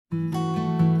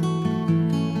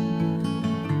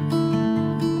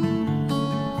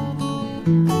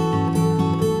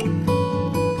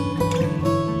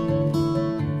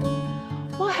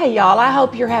Well, hey y'all, I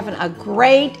hope you're having a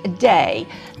great day.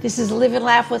 This is Live and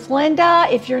Laugh with Linda.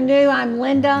 If you're new, I'm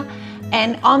Linda.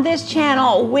 And on this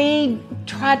channel, we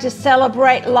try to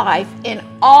celebrate life in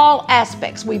all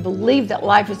aspects. We believe that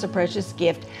life is a precious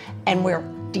gift, and we're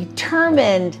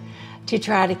determined to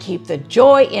try to keep the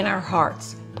joy in our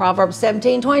hearts. Proverbs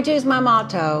 17:22 is my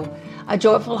motto. A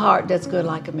joyful heart does good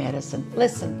like a medicine.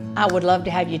 Listen, I would love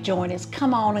to have you join us.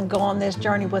 Come on and go on this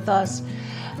journey with us.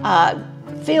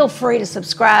 Feel free to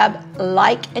subscribe,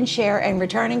 like, and share. And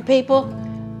returning people,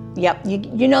 yep,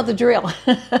 you know the drill.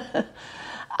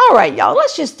 All right, y'all,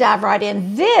 let's just dive right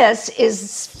in. This is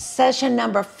session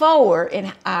number 4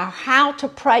 in our How to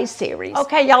Pray series.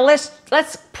 Okay, y'all,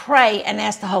 let's pray and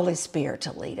ask the Holy Spirit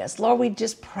to lead us. Lord, we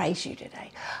just praise you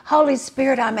today. Holy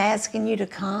Spirit, I'm asking you to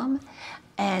come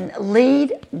and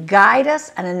lead, guide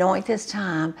us, and anoint this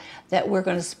time that we're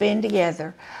going to spend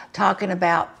together talking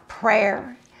about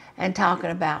prayer and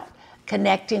talking about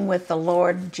connecting with the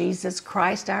Lord Jesus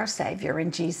Christ, our Savior.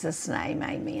 In Jesus' name,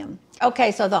 amen.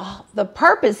 Okay, so the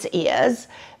purpose is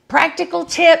practical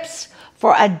tips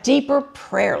for a deeper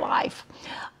prayer life.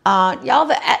 Y'all,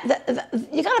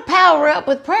 you got to power up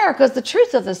with prayer, because the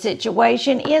truth of the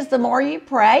situation is the more you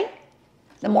pray,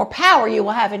 the more power you will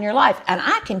have in your life. And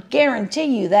I can guarantee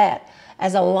you that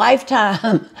as a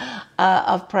lifetime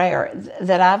of prayer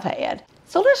that I've had.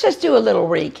 So let's just do a little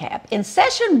recap. In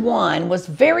session 1 was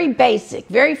very basic,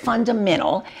 very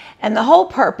fundamental, and the whole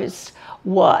purpose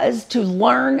was to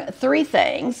learn 3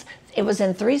 things. It was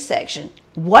in 3 sections.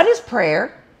 What is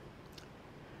prayer?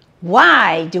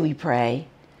 Why do we pray?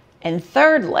 And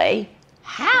thirdly,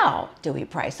 how do we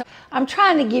pray? So I'm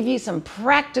trying to give you some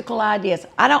practical ideas.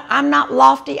 I'm not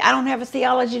lofty. I don't have a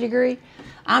theology degree.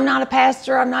 I'm not a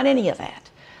pastor. I'm not any of that.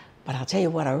 But I'll tell you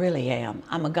what I really am.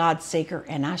 I'm a God seeker,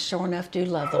 and I sure enough do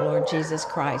love the Lord Jesus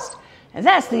Christ. And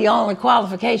that's the only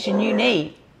qualification you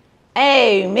need.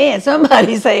 Amen.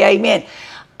 Somebody say amen.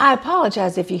 I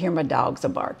apologize if you hear my dogs are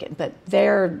barking, but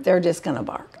they're just going to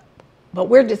bark. But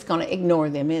we're just going to ignore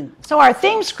them. So our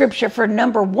theme scripture for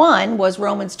number 1 was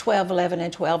Romans 12:11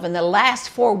 and 12. And the last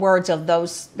 4 words of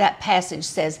that passage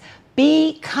says,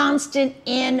 be constant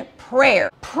in prayer.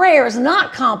 Prayer is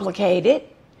not complicated.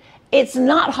 It's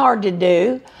not hard to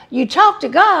do. You talk to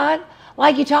God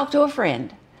like you talk to a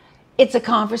friend. It's a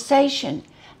conversation.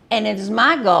 And it is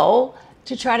my goal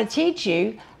to try to teach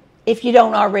you, if you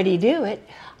don't already do it,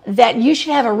 that you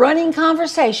should have a running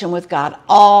conversation with God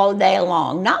all day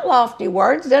long. Not lofty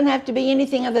words. Doesn't have to be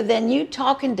anything other than you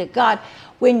talking to God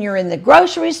when you're in the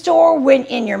grocery store, when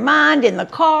in your mind, in the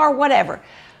car, whatever.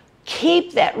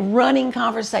 Keep that running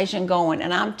conversation going.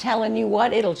 And I'm telling you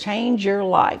what, it'll change your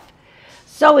life.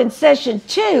 So in session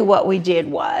 2, what we did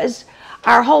was,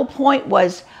 our whole point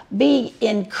was be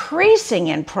increasing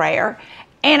in prayer.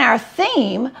 And our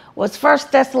theme was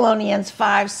 1 Thessalonians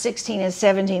 5:16 and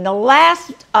 17. The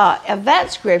last of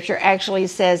that scripture actually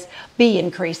says, be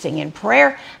increasing in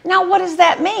prayer. Now, what does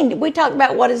that mean? We talked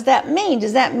about what does that mean.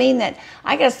 Does that mean that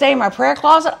I got to stay in my prayer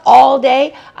closet all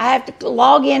day? I have to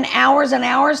log in hours and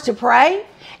hours to pray?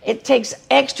 It takes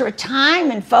extra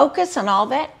time and focus and all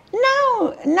that?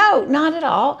 No, not at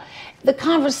all. The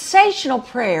conversational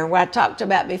prayer, what I talked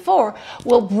about before,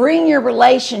 will bring your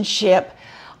relationship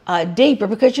deeper,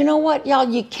 because you know what, y'all,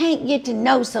 you can't get to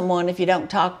know someone if you don't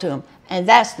talk to them. And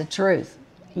that's the truth.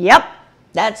 Yep,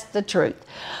 that's the truth.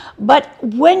 But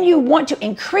when you want to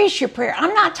increase your prayer,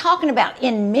 I'm not talking about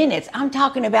in minutes. I'm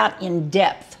talking about in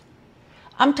depth.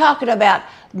 I'm talking about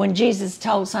when Jesus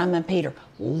told Simon Peter,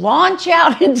 launch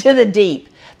out into the deep.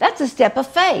 That's a step of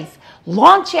faith.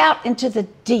 Launch out into the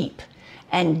deep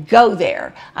and go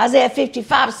there. Isaiah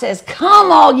 55 says, come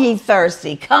all ye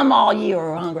thirsty, come all ye who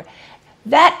are hungry.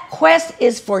 That quest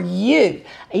is for you.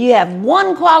 You have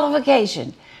one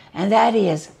qualification, and that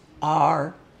is,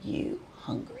 are you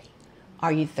hungry?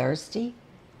 Are you thirsty?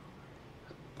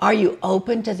 Are you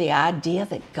open to the idea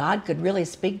that God could really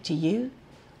speak to you?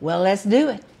 Well, let's do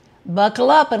it. Buckle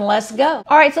up and let's go.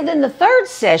 All right, so then the 3rd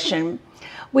session,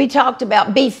 we talked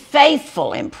about be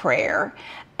faithful in prayer.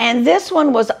 And this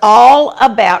one was all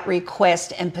about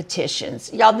requests and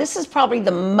petitions. Y'all, this is probably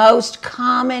the most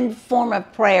common form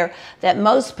of prayer that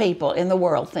most people in the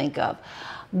world think of.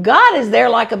 God is there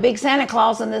like a big Santa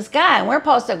Claus in the sky, and we're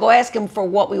supposed to go ask him for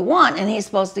what we want, and he's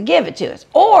supposed to give it to us.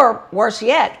 Or, worse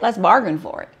yet, let's bargain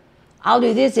for it. I'll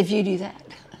do this if you do that.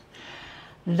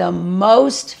 The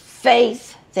most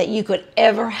faith that you could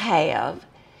ever have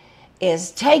is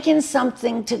taking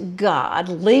something to God,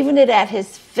 leaving it at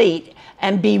his feet,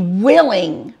 and be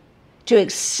willing to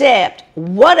accept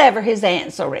whatever his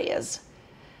answer is.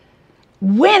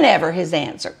 whenever his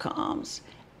answer comes,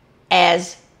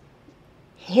 as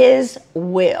his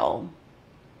will.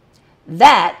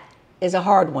 That is a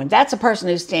hard one. That's a person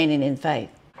who's standing in faith.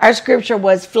 Our scripture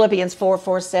was Philippians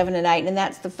 4, 7, and 8, and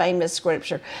that's the famous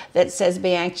scripture that says,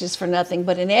 be anxious for nothing,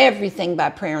 but in everything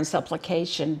by prayer and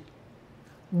supplication,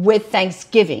 with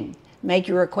thanksgiving, make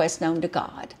your requests known to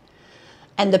God.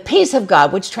 And the peace of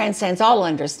God, which transcends all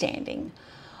understanding,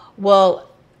 will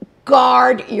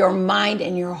guard your mind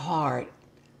and your heart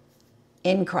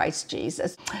in Christ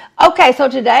Jesus. Okay, so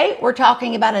today we're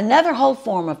talking about another whole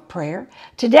form of prayer.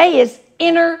 Today is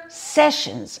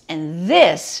intercessions, and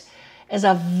this is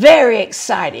a very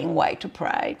exciting way to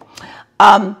pray.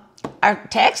 Our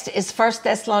text is 1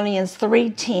 Thessalonians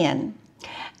 3:10,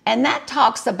 and that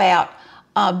talks about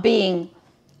being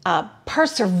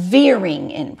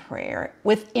persevering in prayer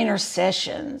with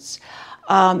intercessions.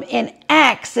 In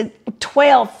Acts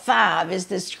 12:5 is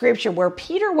the scripture where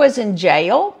Peter was in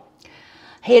jail.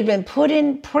 He had been put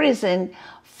in prison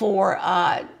for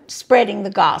spreading the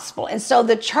gospel. And so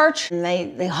the church,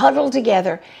 they huddled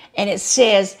together, and it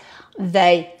says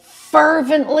they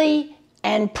fervently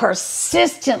and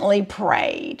persistently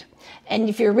prayed. And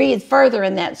if you read further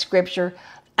in that scripture,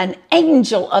 an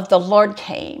angel of the Lord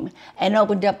came and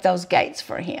opened up those gates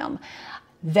for him.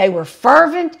 They were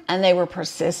fervent and they were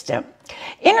persistent.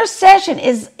 Intercession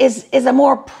is a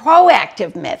more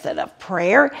proactive method of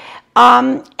prayer,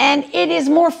 and it is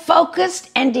more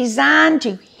focused and designed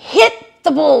to hit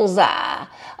the bullseye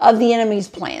of the enemy's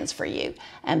plans for you.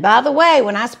 And by the way,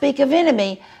 when I speak of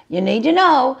enemy, you need to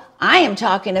know I am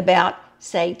talking about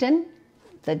Satan,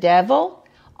 the devil,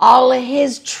 all of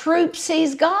his troops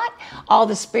he's got, all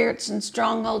the spirits and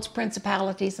strongholds,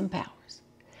 principalities and powers.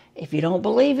 If you don't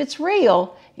believe it's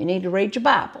real, you need to read your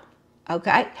Bible,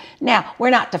 okay? Now,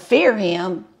 we're not to fear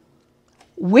him.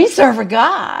 We serve a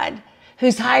God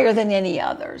who's higher than any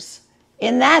others.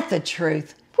 Isn't that the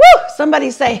truth? Woo!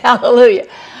 Somebody say hallelujah.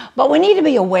 But we need to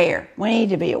be aware. We need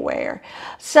to be aware.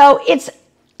 So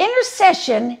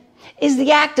intercession is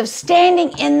the act of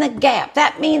standing in the gap.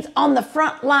 That means on the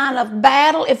front line of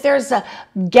battle, if there's a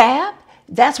gap,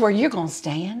 that's where you're going to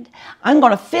stand. I'm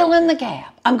going to fill in the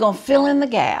gap. I'm going to fill in the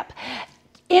gap.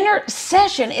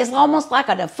 Intercession is almost like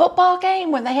at a football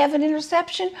game when they have an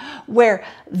interception, where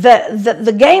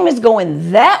the game is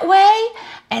going that way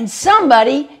and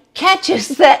somebody catches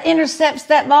that, intercepts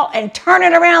that ball and turn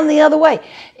it around the other way.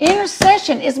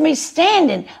 Intercession is me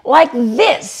standing like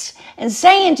this and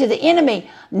saying to the enemy,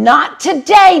 not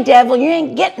today, devil, you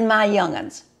ain't getting my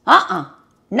young'uns.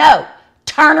 No,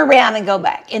 turn around and go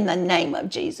back in the name of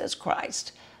Jesus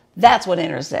Christ. That's what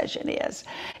intercession is.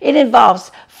 It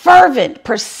involves fervent,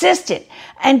 persistent,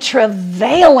 and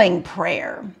travailing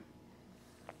prayer.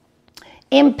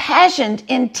 Impassioned,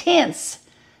 intense,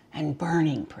 and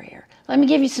burning prayer. Let me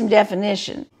give you some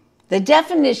definition.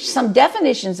 Some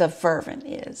definitions of fervent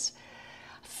is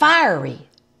fiery,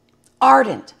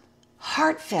 ardent,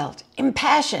 heartfelt,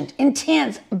 impassioned,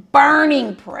 intense,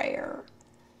 burning prayer.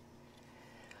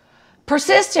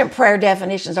 Persistent prayer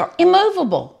definitions are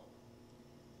immovable,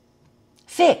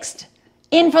 fixed,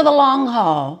 in for the long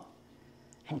haul,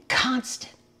 and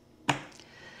constant.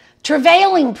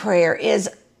 Travailing prayer is,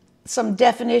 some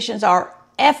definitions are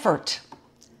effort,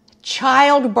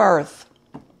 childbirth,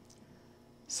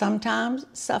 sometimes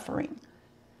suffering,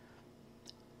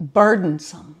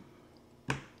 burdensome.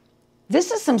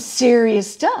 This is some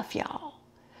serious stuff, y'all.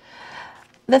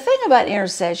 The thing about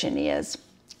intercession is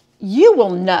you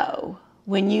will know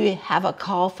when you have a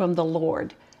call from the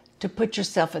Lord to put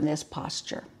yourself in this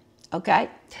posture, okay?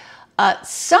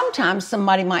 Sometimes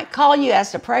somebody might call you,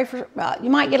 ask to pray for, you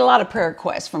might get a lot of prayer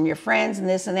requests from your friends and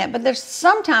this and that, but there's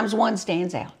sometimes one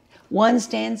stands out. One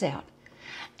stands out.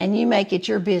 And you make it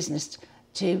your business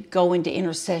to go into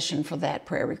intercession for that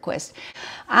prayer request.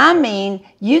 I mean,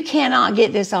 you cannot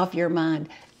get this off your mind.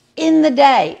 In the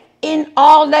day, in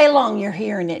all day long, you're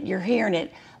hearing it. You're hearing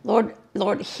it.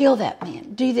 Lord, heal that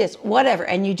man. Do this, whatever.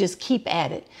 And you just keep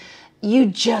at it. You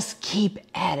just keep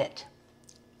at it.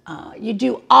 You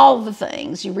do all the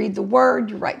things. You read the word,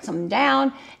 you write something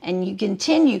down, and you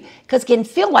continue, because it can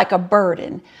feel like a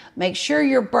burden. Make sure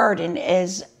your burden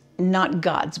is not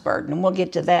God's burden. And we'll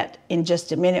get to that in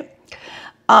just a minute.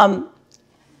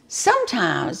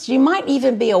 Sometimes you might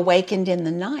even be awakened in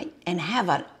the night and have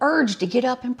an urge to get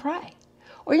up and pray.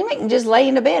 Or you might just lay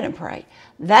in the bed and pray.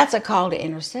 That's a call to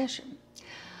intercession.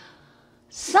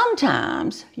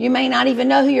 Sometimes you may not even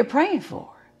know who you're praying for.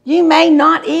 You may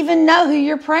not even know who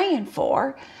you're praying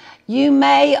for. You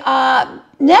may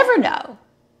never know.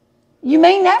 You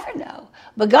may never know.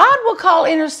 But God will call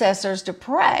intercessors to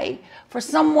pray for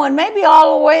someone maybe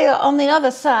all the way on the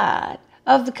other side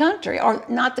of the country, or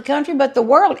not the country, but the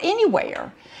world,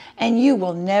 anywhere. And you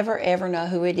will never, ever know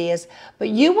who it is, but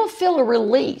you will feel a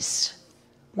release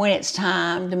when it's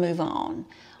time to move on.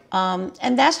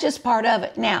 And that's just part of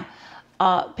it. Now,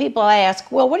 people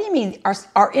ask, well, what do you mean?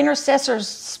 Are intercessors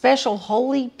special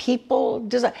holy people?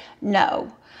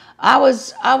 No. I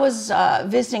was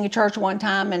visiting a church one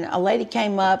time, and a lady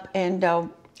came up, and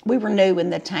we were new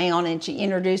in the town, and she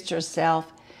introduced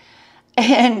herself.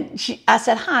 And I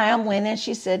said, hi, I'm Lynn. And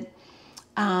she said,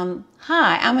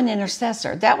 hi, I'm an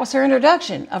intercessor. That was her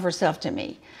introduction of herself to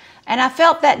me. And I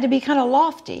felt that to be kind of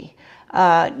lofty.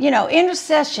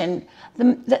 Intercession,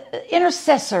 the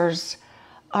intercessors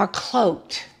are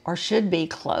cloaked, or should be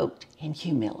cloaked, in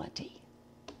humility.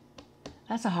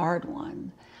 That's a hard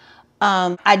one.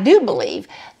 I do believe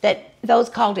that those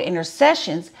called to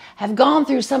intercessions have gone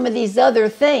through some of these other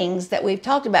things that we've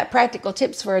talked about, practical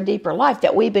tips for a deeper life,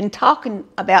 that we've been talking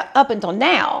about up until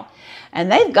now.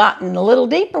 And they've gotten a little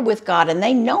deeper with God, and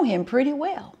they know Him pretty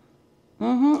well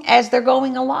as they're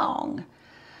going along.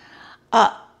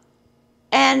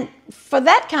 And for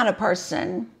that kind of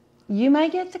person, you may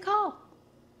get the call.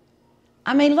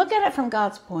 I mean, look at it from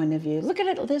God's point of view. Look at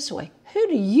it this way. Who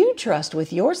do you trust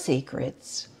with your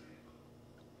secrets?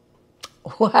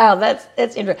 Wow, that's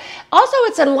interesting. Also,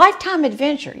 it's a lifetime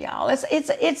adventure, y'all. It's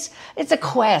a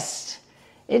quest.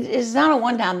 It's not a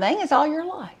one-time thing. It's all your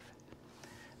life.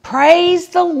 Praise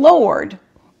the Lord.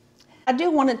 I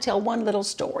do want to tell one little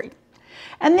story.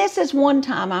 And this is one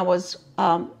time I was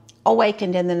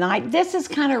awakened in the night. This is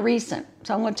kind of recent,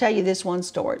 so I'm going to tell you this one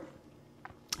story.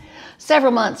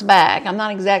 Several months back, I'm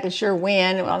not exactly sure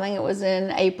when. I think it was in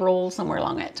April, somewhere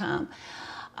along that time.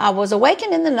 I was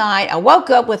awakened in the night. I woke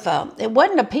up with it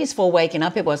wasn't a peaceful waking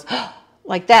up. It was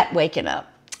like that waking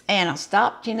up. And I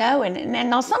stopped, and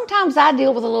now sometimes I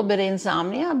deal with a little bit of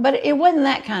insomnia, but it wasn't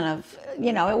that kind of,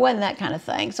 it wasn't that kind of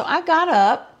thing. So I got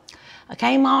up, I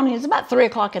came on, it was about 3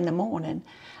 o'clock in the morning,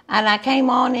 and I came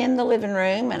on in the living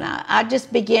room, and I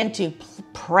just began to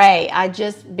pray. I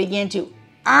just began to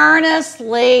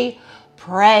earnestly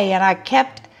pray, and I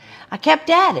kept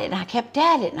at it, and I kept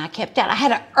at it, and I kept at it. I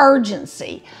had an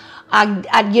urgency.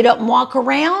 I'd get up and walk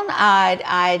around,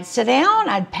 I'd sit down,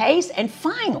 I'd pace, and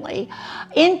finally,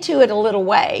 into it a little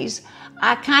ways,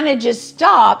 I kind of just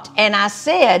stopped, and I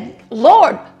said,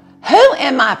 Lord, who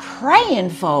am I praying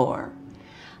for?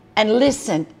 And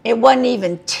listen, it wasn't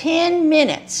even 10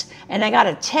 minutes, and I got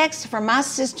a text from my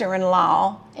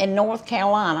sister-in-law in North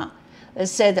Carolina that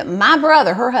said that my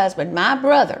brother, her husband, my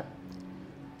brother,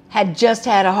 had just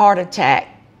had a heart attack.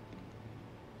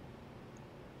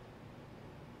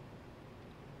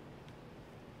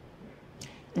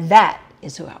 That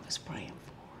is who I was praying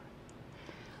for.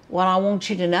 Well, I want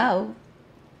you to know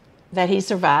that he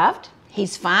survived.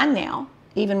 He's fine now,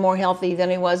 even more healthy than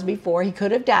he was before. He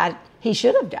could have died. He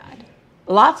should have died.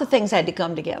 Lots of things had to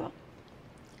come together.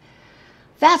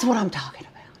 That's what I'm talking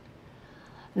about.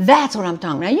 That's what I'm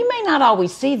talking about. Now, you may not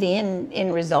always see the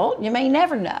end result. You may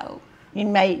never know.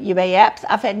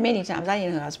 I've had many times, I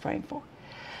didn't know who I was praying for.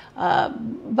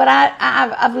 But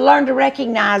I've learned to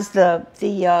recognize the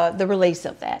release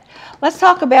of that. Let's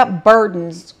talk about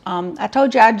burdens. I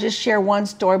told you I'd just share one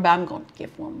story, but I'm going to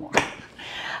give one more.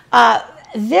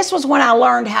 This was when I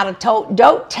learned how to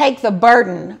don't take the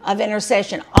burden of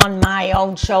intercession on my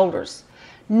own shoulders.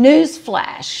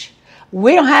 Newsflash,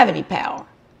 we don't have any power.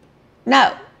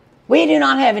 No, we do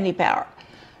not have any power.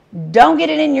 Don't get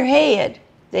it in your head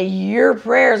that your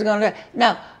prayer is going to...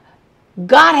 No,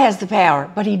 God has the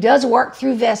power, but He does work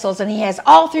through vessels, and He has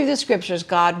all through the scriptures,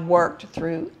 God worked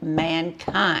through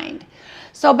mankind.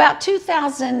 So about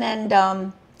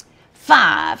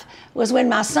 2005 was when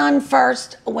my son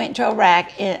first went to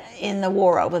Iraq in the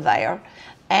war over there,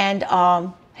 and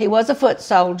he was a foot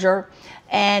soldier,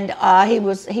 and he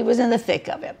was in the thick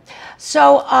of it.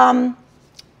 So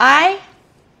I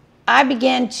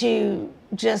began to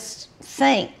just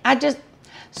think.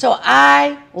 So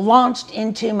I launched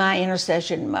into my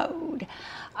intercession mode.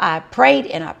 I prayed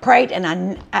and I prayed,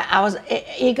 and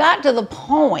it got to the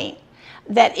point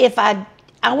that if I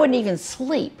wouldn't even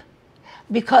sleep,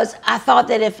 because I thought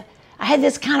that if I had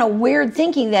this kind of weird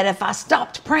thinking that if I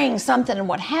stopped praying, something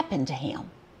would happen to him.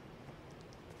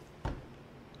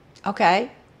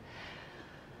 Okay?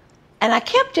 And I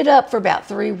kept it up for about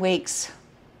 3 weeks.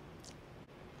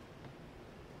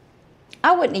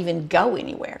 I wouldn't even go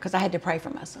anywhere because I had to pray for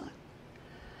my son.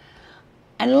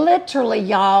 And literally,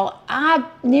 y'all, I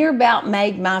near about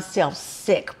made myself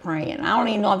sick praying. I don't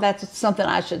even know if that's something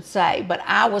I should say, but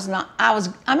I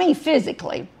mean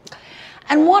physically.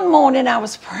 And one morning I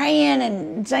was praying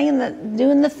and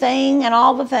doing the thing and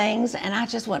all the things, and I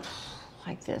just went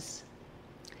like this.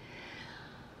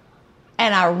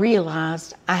 And I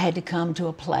realized I had to come to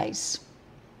a place.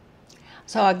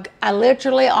 So I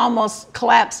literally almost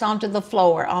collapsed onto the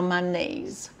floor on my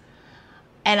knees.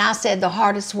 And I said the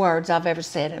hardest words I've ever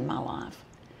said in my life.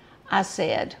 I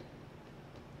said,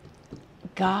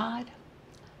 God,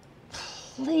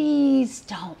 please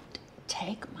don't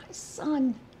take my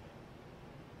son.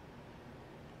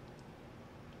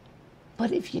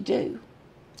 But if you do,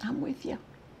 I'm with you.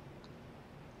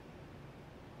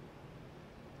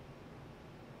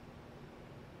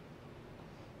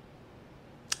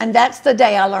 And that's the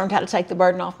day I learned how to take the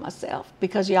burden off myself.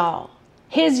 Because y'all,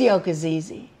 his yoke is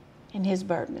easy and his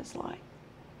burden is light.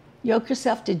 Yoke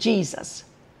yourself to Jesus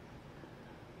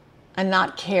and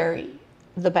not carry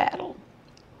the battle.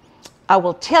 I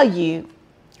will tell you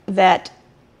that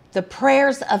the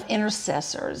prayers of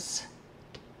intercessors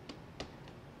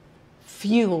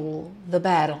fuel the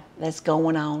battle that's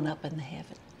going on up in the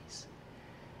heavens.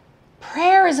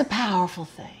 Prayer is a powerful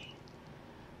thing.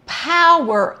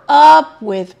 Power up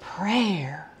with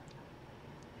prayer.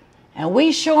 And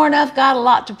we sure enough got a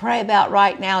lot to pray about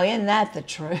right now. Isn't that the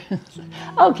truth?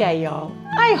 Okay, y'all.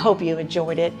 I hope you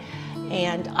enjoyed it.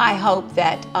 And I hope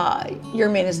that you're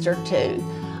ministered too.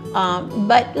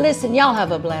 But listen, y'all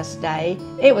have a blessed day.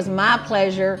 It was my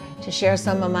pleasure to share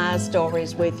some of my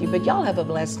stories with you. But y'all have a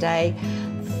blessed day.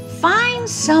 Find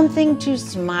something to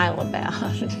smile about.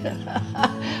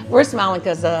 We're smiling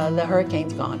because the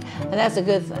hurricane's gone, and that's a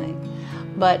good thing.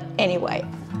 But anyway,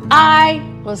 I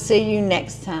will see you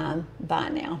next time. Bye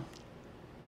now.